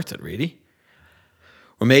it really.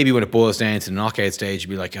 Or maybe when it boils down to the knockout stage, you'd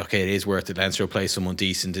be like, okay, it is worth it. Leinster will play someone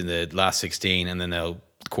decent in the last 16 and then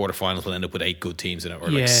quarterfinals will end up with 8 good teams in it,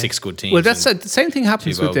 or 6 good teams. Well, that's the same thing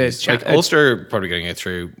happens with the Ulster probably going to get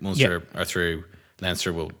through. Munster are through.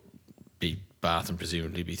 Leinster will be Bath and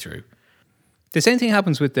presumably be through. The same thing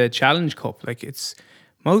happens with the Challenge Cup. It's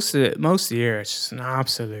most of the year, it's just an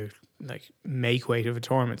absolute make weight of a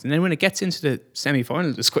tournament, and then when it gets into the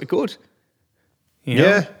semi-final, it's quite good.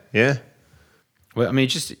 Yeah. Well, I mean,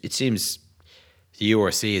 it seems the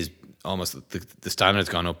URC is almost the standard's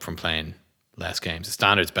gone up from playing less games. The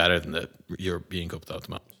standard's better than the European Cup, though, at the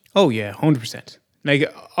moment. Oh yeah, 100%.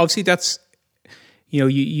 Obviously, that's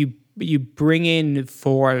you bring in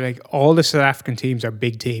for all the South African teams are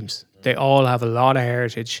big teams. They all have a lot of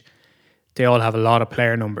heritage. They all have a lot of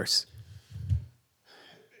player numbers.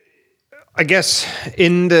 I guess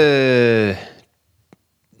in the,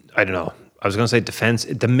 I don't know, I was going to say defence,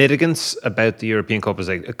 the mitigants about the European Cup is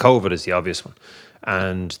COVID is the obvious one.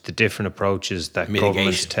 And the different approaches that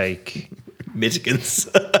governments take. Mitigants.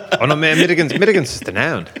 Oh no, man, mitigants is the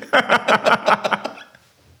noun.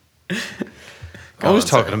 Always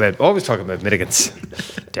talking about mitigants.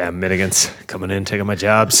 Damn mitigants coming in, taking my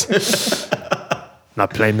jobs.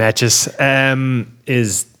 Not playing matches.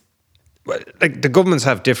 Is the governments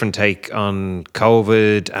have different take on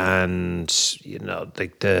COVID, and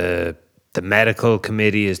the medical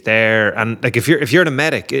committee is there, and if you're the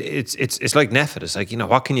medic, it's like NEFIT. It's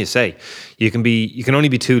what can you say? You can only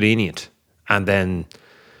be too lenient, and then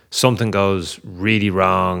something goes really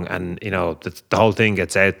wrong, and the whole thing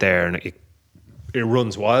gets out there, and it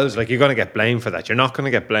runs wild. You're going to get blamed for that. You're not going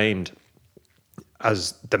to get blamed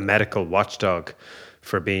as the medical watchdog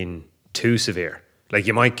for being too severe.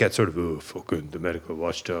 You might get sort of, fucking the medical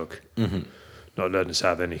watchdog, not letting us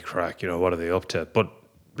have any crack. What are they up to? But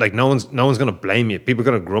no one's going to blame you. People are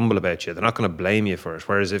going to grumble about you. They're not going to blame you for it.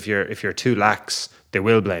 Whereas if you're too lax, they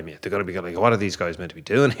will blame you. They're going to be like, what are these guys meant to be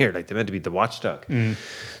doing here? They're meant to be the watchdog.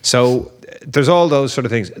 So there's all those sort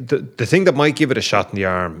of things. The thing that might give it a shot in the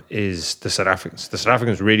arm is the South Africans. The South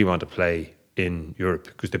Africans really want to play in Europe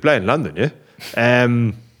because they play in London, yeah.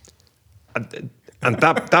 And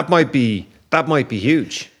that might be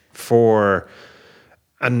huge for,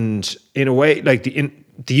 and in a way,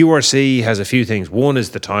 the URC has a few things. One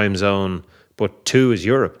is the time zone, but 2 is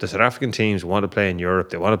Europe. The South African teams want to play in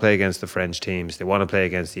Europe. They want to play against the French teams. They want to play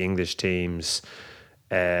against the English teams.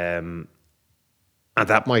 And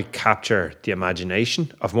that might capture the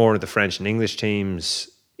imagination of more of the French and English teams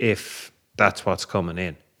if that's what's coming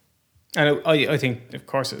in. And I think, of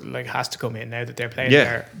course, it has to come in now that they're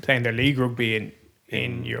playing their league rugby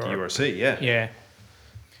in Europe. The URC, yeah. Yeah.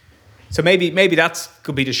 So maybe that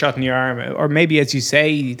could be the shot in the arm, or maybe, as you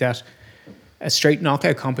say, that a straight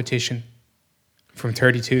knockout competition From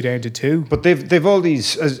 32 down to 2. But they've all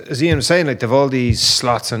these, as Ian was saying, like they've all these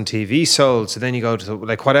slots on TV sold. So then you go to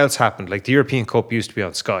like what else happened? Like the European Cup used to be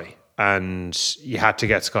on Sky, and you had to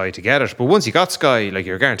get Sky to get it. But once you got Sky, like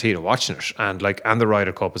you're guaranteed of watching it, and the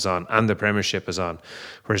Ryder Cup is on, and the Premiership is on.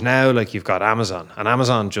 Whereas now, like you've got Amazon, and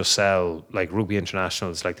Amazon just sell like rugby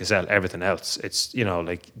internationals, like they sell everything else. It's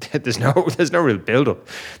like there's no real build up.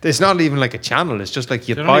 There's not even like a channel. It's just like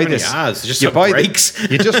you buy this. Ads. Just you some buy breaks.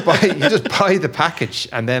 you just buy the package,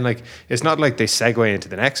 and then like it's not like they segue into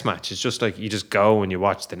the next match. It's just like you just go and you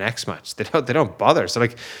watch the next match. They don't bother. So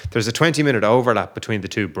like there's a 20-minute overlap between the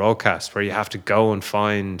two broadcasts where you have to go and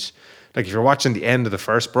find, like if you're watching the end of the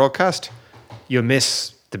first broadcast, you'll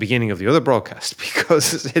miss the beginning of the other broadcast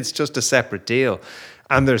because it's just a separate deal.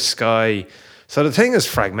 And there's Sky. So the thing is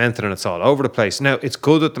fragmented and it's all over the place. Now, it's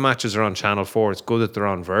good that the matches are on Channel 4. It's good that they're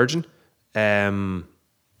on Virgin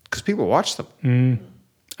because people watch them. And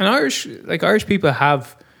Irish people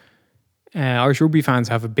have, Irish rugby fans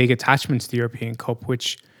have a big attachment to the European Cup,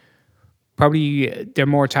 which probably they're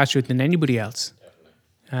more attached to it than anybody else.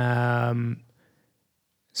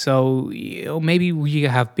 So maybe we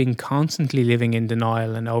have been constantly living in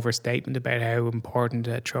denial and overstatement about how important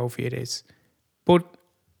a trophy it is. But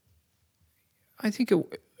I think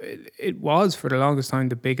it was for the longest time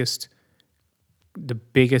the biggest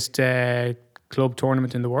club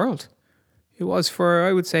tournament in the world. It was for,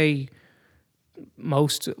 I would say,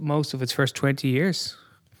 most of its first 20 years.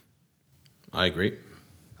 I agree.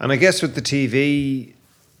 And I guess with the TV,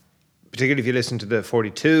 particularly if you listen to the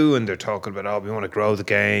 42 and they're talking about, we want to grow the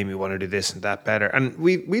game, we want to do this and that better. And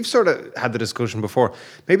we've sort of had the discussion before.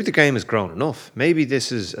 Maybe the game has grown enough. Maybe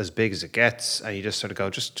this is as big as it gets, and you just sort of go,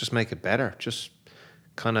 just make it better. Just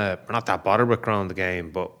kind of, we're not that bothered with growing the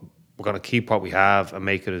game, but we're going to keep what we have and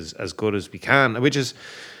make it as good as we can, which is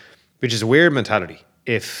a weird mentality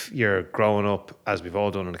if you're growing up, as we've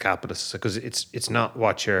all done in the capitalists, because it's not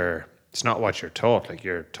what you're taught. Like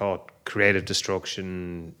you're taught creative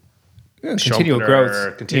destruction, Continual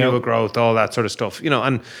growth, all that sort of stuff,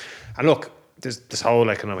 and look, there's this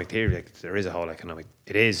whole economic theory, like there is a whole economic,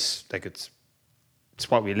 it is like it's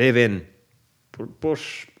what we live in, but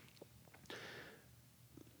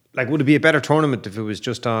like would it be a better tournament if it was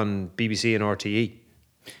just on BBC and RTE?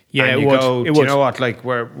 Yeah, and it would. Go, it do would. you know what? Like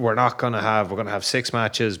we're going to have 6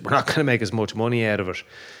 matches. We're not going to make as much money out of it,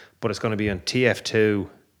 but it's going to be on TF2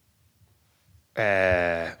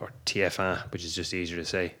 or TF1, which is just easier to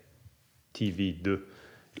say. TV2,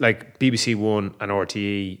 like BBC One and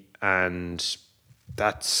RTE, and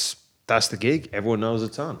that's the gig. Everyone knows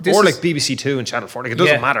it's on. Or like BBC Two and Channel 4. Like it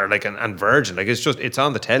doesn't matter. Like and Virgin. Like it's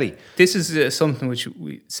on the telly. This is something which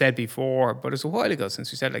we said before, but it's a while ago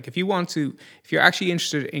since we said, like if you're actually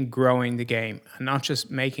interested in growing the game and not just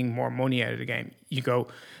making more money out of the game, you go,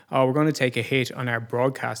 oh, we're going to take a hit on our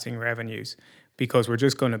broadcasting revenues because we're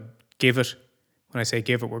just going to give it. When I say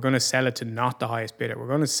give it, we're going to sell it to not the highest bidder. We're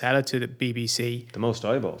going to sell it to the BBC. The most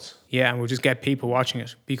eyeballs. Yeah, and we'll just get people watching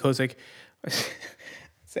it. Because like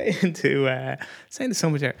saying to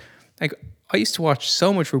someone there, like I used to watch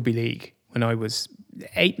so much rugby league when I was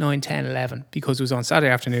 8, 9, 10, 11 because it was on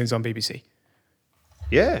Saturday afternoons on BBC.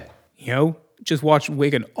 Yeah. Just watch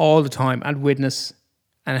Wigan all the time and Witness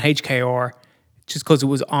and HKR just because it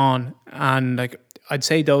was on. And like I'd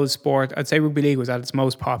say rugby league was at its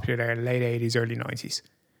most popular there in the late 80s, early 90s.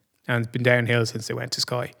 And it's been downhill since they went to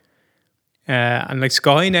Sky. And like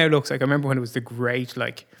Sky now looks like, I remember when it was the great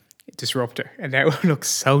like disruptor, and now it looks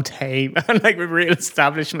so tame and like a real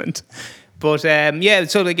establishment. But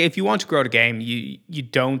so like if you want to grow the game, you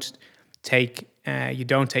don't take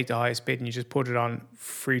the highest bid and you just put it on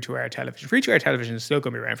free-to-air television. Free-to-air television is still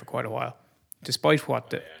going to be around for quite a while, despite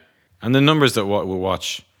what the... And the numbers that we'll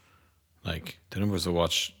watch, like the numbers that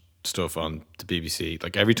watch stuff on the BBC,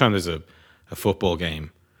 like every time there's a football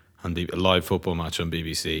game, a live football match on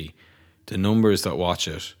BBC, the numbers that watch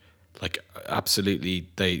it, like absolutely,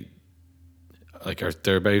 they're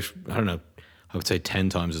about, I don't know, I would say 10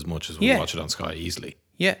 times as much as we watch it on Sky easily.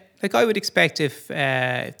 Yeah, like I would expect if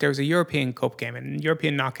there was a European Cup game and a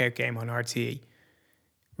European knockout game on RTE,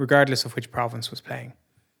 regardless of which province was playing,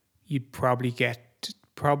 you'd probably get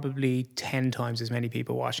 10 times as many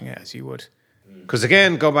people watching it as you would. Because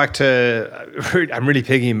again, go back to, I'm really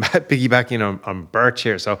piggybacking on Birch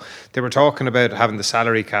here. So they were talking about having the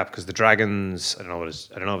salary cap because the Dragons, I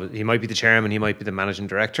don't know, he might be the chairman, he might be the managing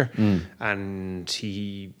director, and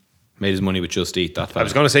he made his money with Just Eat. That fella. I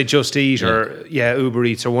was going to say Just Eat or Uber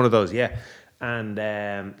Eats or one of those, and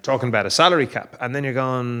talking about a salary cap, and then you're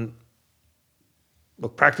going,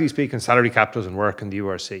 look, practically speaking, salary cap doesn't work in the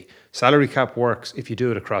URC. Salary cap works if you do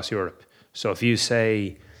it across Europe. So if you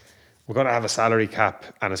say, we're going to have a salary cap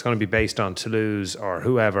and it's going to be based on Toulouse or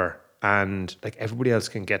whoever, and like everybody else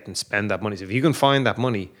can get and spend that money. So if you can find that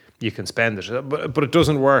money, you can spend it. But it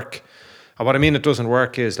doesn't work. And what I mean it doesn't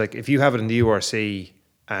work is like if you have it in the URC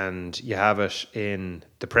and you have it in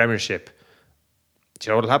the Premiership, do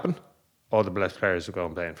you know what will happen? All the best players will go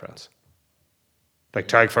and play in France. Like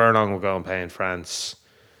Tariq Furlong will go and play in France.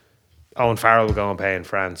 Owen Farrell will go and pay in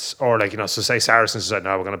France. Or like, so say Saracens said,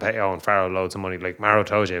 no, we're going to pay Owen Farrell loads of money. Like Maro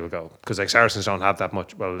Toje will go. Because like Saracens don't have that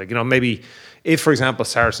much. Well, like, maybe if, for example,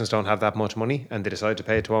 Saracens don't have that much money and they decide to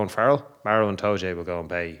pay it to Owen Farrell, Maro and Toje will go and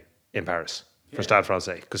pay in Paris for Stade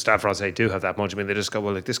Francais. Because Stade Francais do have that much. I mean, they just go,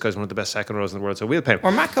 well, like this guy's one of the best second rows in the world, so we'll pay him.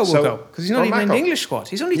 Or Mako will go. Because he's not even in the English squad.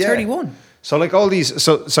 He's only 31. So like all these,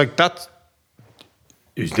 so it's like that.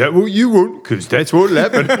 Is that what you want? Because that's what will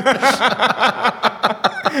happen.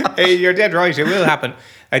 Hey, you're dead right. It will happen.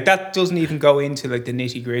 Like that doesn't even go into like the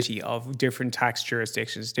nitty gritty of different tax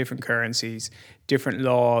jurisdictions, different currencies, different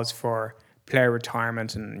laws for player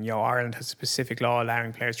retirement, and Ireland has a specific law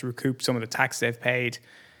allowing players to recoup some of the tax they've paid.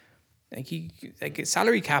 Like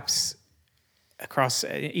salary caps across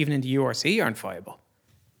even in the URC aren't viable.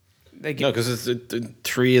 No, because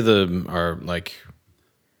three of them are like.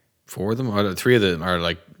 Four of them, or three of them are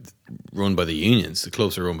like run by the unions. The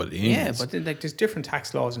clubs are run by the unions. Yeah, but like there's different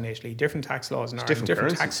tax laws in Italy, different tax laws in Ireland,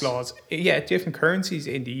 different tax laws. Yeah, different currencies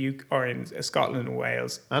in the UK or in Scotland and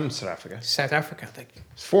Wales and South Africa. Like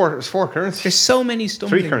it's four currencies. There's so many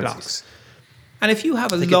stumbling blocks. And if you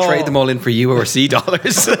have a they law, can trade them all in for URC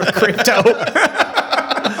dollars, crypto.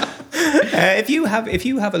 If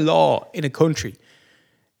you have a law in a country,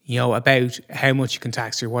 about how much you can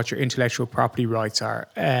tax or what your intellectual property rights are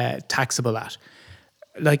taxable at.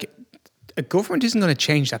 Like, a government isn't going to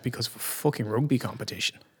change that because of a fucking rugby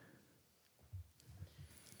competition.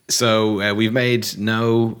 So we've made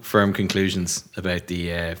no firm conclusions about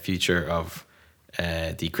the future of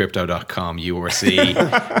the Crypto.com URC.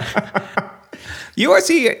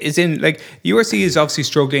 URC is obviously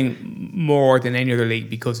struggling more than any other league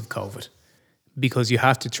because of COVID. Because you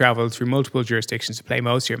have to travel through multiple jurisdictions to play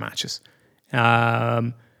most of your matches.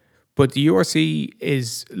 But the URC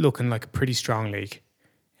is looking like a pretty strong league.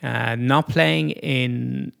 Not playing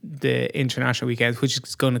in the international weekends, which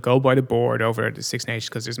is going to go by the board over the Six Nations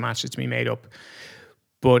because there's matches to be made up.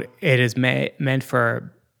 But it is meant for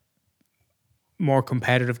more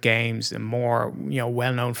competitive games and more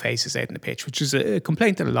well-known faces out in the pitch, which is a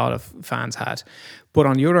complaint that a lot of fans had. But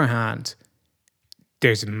on the other hand,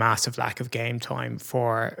 there's a massive lack of game time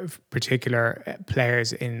for particular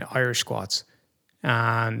players in Irish squads.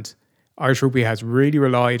 And Irish rugby has really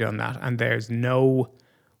relied on that. And there's nobody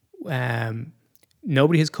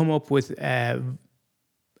has come up with a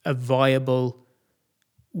viable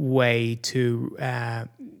way to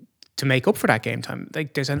make up for that game time.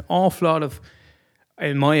 Like there's an awful lot of,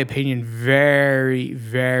 in my opinion, very,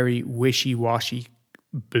 very wishy-washy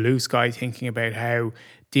blue sky thinking about how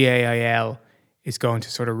DAIL is going to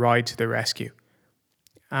sort of ride to the rescue.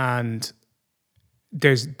 And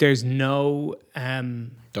there's no...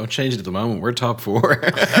 Don't change it at the moment. We're top four.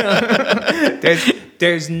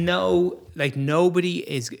 there's no... Like, nobody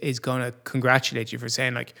is going to congratulate you for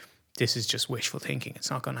saying, like, this is just wishful thinking. It's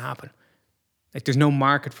not going to happen. Like, there's no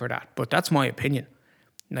market for that. But that's my opinion.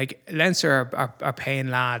 Like, Leinster are paying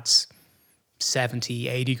lads 70,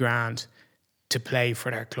 80 grand to play for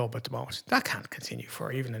their club at the moment. That can't continue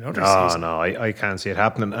for even another season. No, I can't see it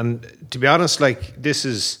happening. And to be honest, like this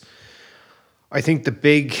is, I think the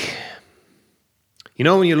big,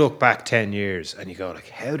 when you look back 10 years and you go like,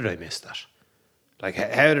 how did I miss that? Like,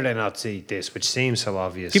 how did I not see this, which seems so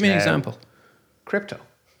obvious? Give me an example. Crypto.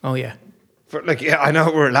 Oh, yeah. I know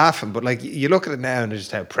we're laughing, but like you look at it now and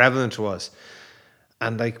just how prevalent it was.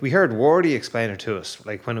 And like we heard Wardy explain it to us,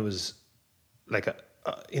 like when it was like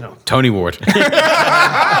Tony Ward.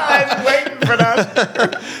 I was waiting for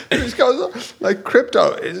that. It just goes like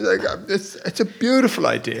crypto is like it's a beautiful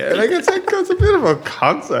idea. Like it's a beautiful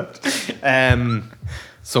concept.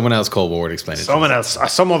 Someone else called Ward explained it. Someone else,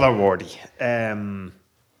 some other Wardy.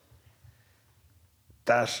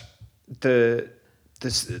 That the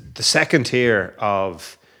second tier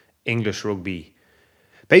of English rugby,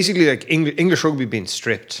 basically like English rugby being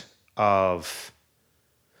stripped of.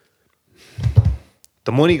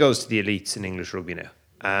 The money goes to the elites in English rugby now.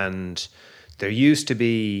 And there used to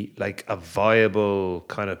be like a viable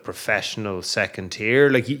kind of professional second tier.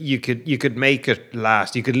 Like you could make it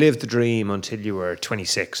last. You could live the dream until you were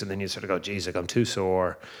 26 and then you sort of go, geez, like I'm too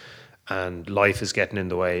sore and life is getting in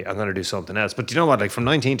the way. I'm going to do something else. But you know what? Like from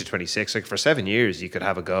 19 to 26, like for 7 years, you could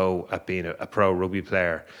have a go at being a pro rugby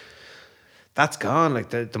player. that's gone. Like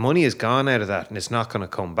the money is gone out of that, and it's not going to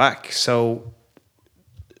come back. So,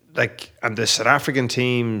 like, and the South African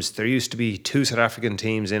teams, there used to be 2 South African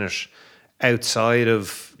teams in it outside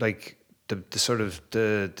of like the sort of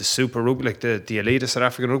the Super Rugby, like the elite of South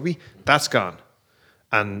African rugby. That's gone,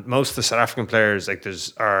 and most of the South African players, like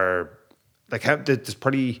there's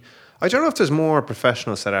probably, I don't know if there's more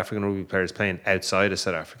professional South African rugby players playing outside of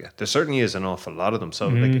South Africa. There certainly is an awful lot of them. So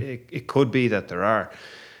like it could be that there are.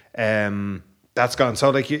 That's gone. So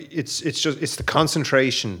like it's the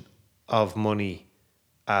concentration of money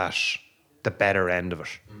at the better end of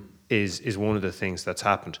it is one of the things that's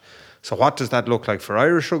happened. So what does that look like for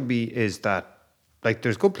Irish rugby? Is that like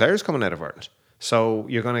there's good players coming out of Ireland. So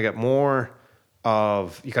you're going to get more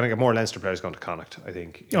Leinster players going to Connacht, I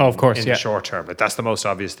think. Of course, in the short term. But that's the most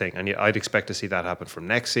obvious thing. And I'd expect to see that happen from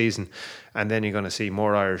next season. And then you're going to see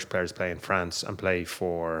more Irish players play in France and playing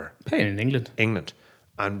in England.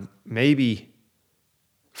 And maybe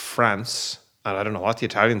France, and I don't know what the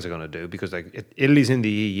Italians are going to do, because like Italy's in the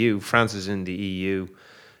EU, France is in the EU.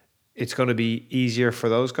 It's going to be easier for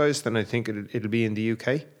those guys than I think it'll be in the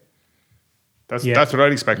UK. That's what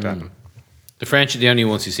I'd expect to happen. The French are the only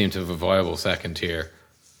ones who seem to have a viable second tier.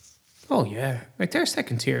 Oh yeah, like their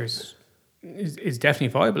second tier is definitely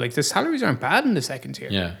viable. Like the salaries aren't bad in the second tier.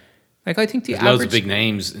 Yeah, like I think there's loads of big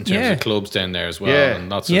names in terms of clubs down there as well, and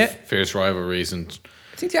lots of fierce rivalries. And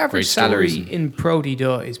I think the average salary in Pro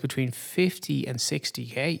D2 is between 50 and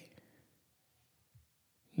 60k.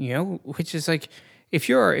 You know, which is like if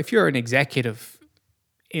you're an executive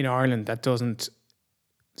in Ireland, that doesn't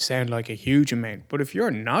sound like a huge amount. But if you're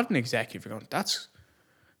not an executive, you're going, that's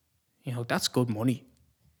good money.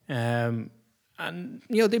 And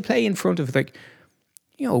they play in front of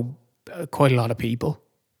quite a lot of people,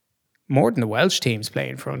 more than the Welsh teams play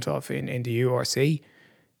in front of in the URC.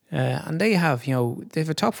 And they have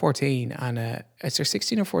a top 14, and is there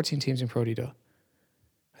 16 or 14 teams in Pro D2? I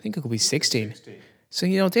think it could be 16. So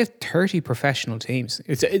they have 30 professional teams.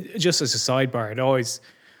 It's just as a sidebar.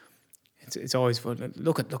 It's always fun.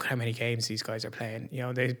 Look at how many games these guys are playing.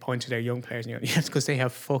 They point to their young players. It's because they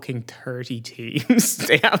have fucking 30 teams.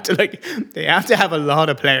 they have to have a lot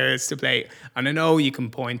of players to play. And I know you can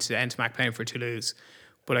point to Entamac playing for Toulouse,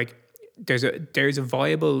 but like there's a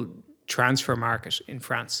viable transfer market in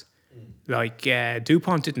France. Like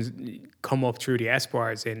Dupont didn't come up through the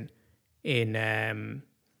Espoirs in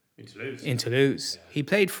Toulouse. Yeah. He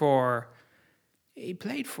played for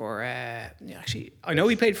actually I know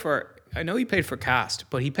he played for Cast,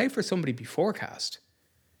 but he played for somebody before Cast.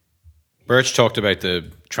 Birch talked about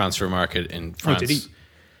the transfer market in France. Oh, did he?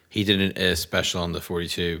 He did a special on the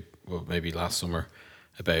 42, well, maybe last summer,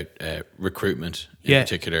 about recruitment in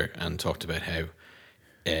particular, and talked about how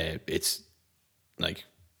it's like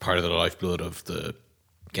part of the lifeblood of the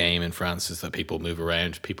game in France is that people move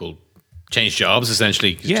around, people change jobs,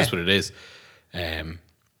 essentially. It's just what it is.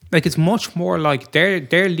 Like it's much more like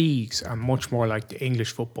their leagues are much more like the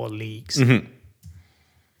English football leagues. Mm-hmm.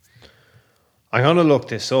 I'm going to look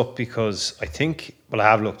this up because I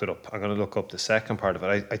have looked it up. I'm going to look up the second part of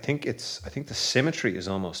it. I think the symmetry is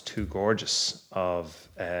almost too gorgeous of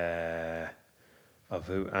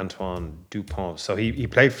who Antoine Dupont. So he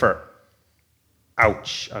played for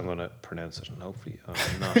Ouch, I'm going to pronounce it, and hopefully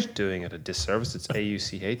I'm not doing it a disservice. It's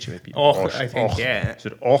AUCH. Maybe I think, yeah. Is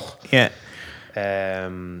it Yeah.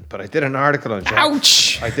 But I did an article on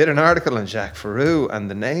Ouch! I did an article on Jacques Ferrou, and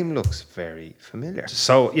the name looks very familiar.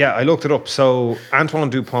 So yeah, I looked it up. So Antoine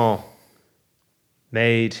Dupont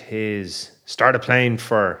started playing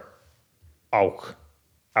for Ouch.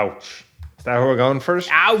 Is that who we're going first?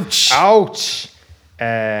 Ouch!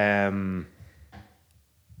 And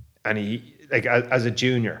he, like, as a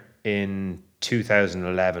junior in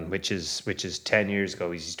 2011, which is 10 years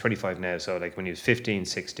ago. He's 25 now, so like when he was 15,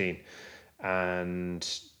 16. And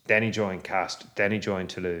then he joined Cast, then he joined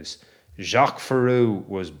Toulouse. Jacques Ferrou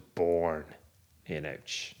was born in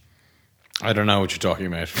Ouch. I don't know what you're talking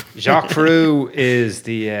about. Jacques Ferrou is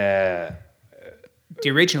the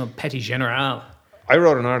original Petit General. I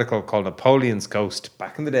wrote an article called Napoleon's Ghost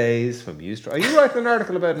back in the days when we used to. Are you writing an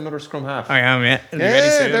article about another scrum half? I am, yeah.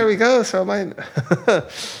 Yeah, there we go. So mine.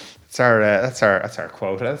 That's our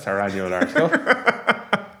quota. That's our annual article.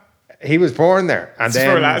 He was born there, and then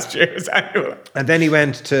for last year's annual. And then he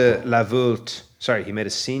went to La Voulte. Sorry, he made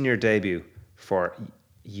a senior debut for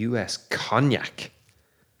US Cognac.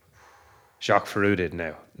 Jacques Ferrou did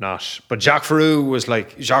now, not. But Jacques Ferrou was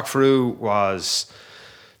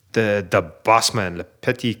the boss man, le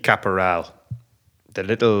petit caporal, the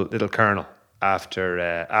little colonel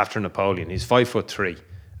after Napoleon. He's 5'3",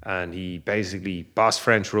 and he basically bossed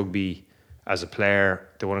French rugby as a player.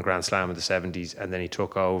 They won a Grand Slam in the 70s, and then he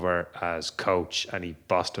took over as coach and he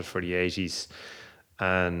bossed it for the 80s.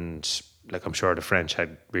 And like, I'm sure the French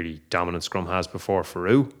had really dominant scrum halves before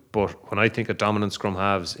Farou, but when I think of dominant scrum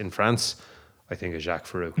halves in France, I think of Jacques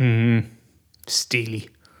Farou. Steely.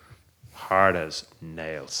 Hard as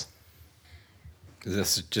nails.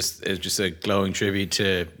 This just a glowing tribute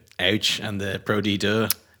to Ouch and the Pro D2.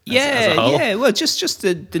 As Yeah, a whole. yeah. Well, just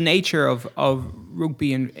the nature of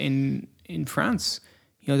rugby in France.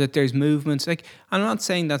 You know, that there's movements. Like, I'm not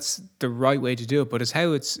saying that's the right way to do it, but it's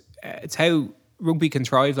how rugby can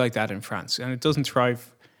thrive like that in France, and it doesn't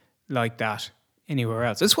thrive like that anywhere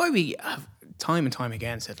else. That's why we have time and time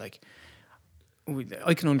again said, like,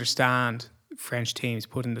 I can understand French teams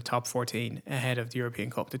putting the top 14 ahead of the European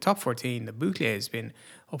Cup. The top 14, the bouclier, has been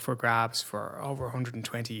up for grabs for over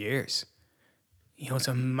 120 years. You know, it's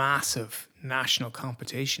a massive national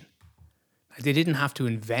competition. Like, they didn't have to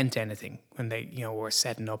invent anything when they, you know, were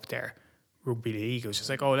setting up their rugby league. It was just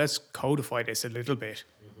like, oh, let's codify this a little bit.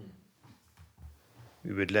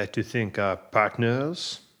 We would like to thank our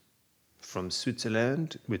partners from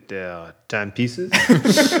Switzerland with their timepieces.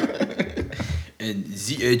 And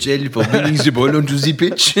the HL for bringing the ball onto the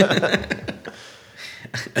pitch.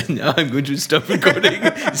 And now I'm going to stop recording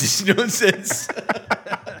this nonsense.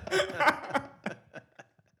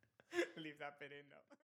 Leave that bit in though.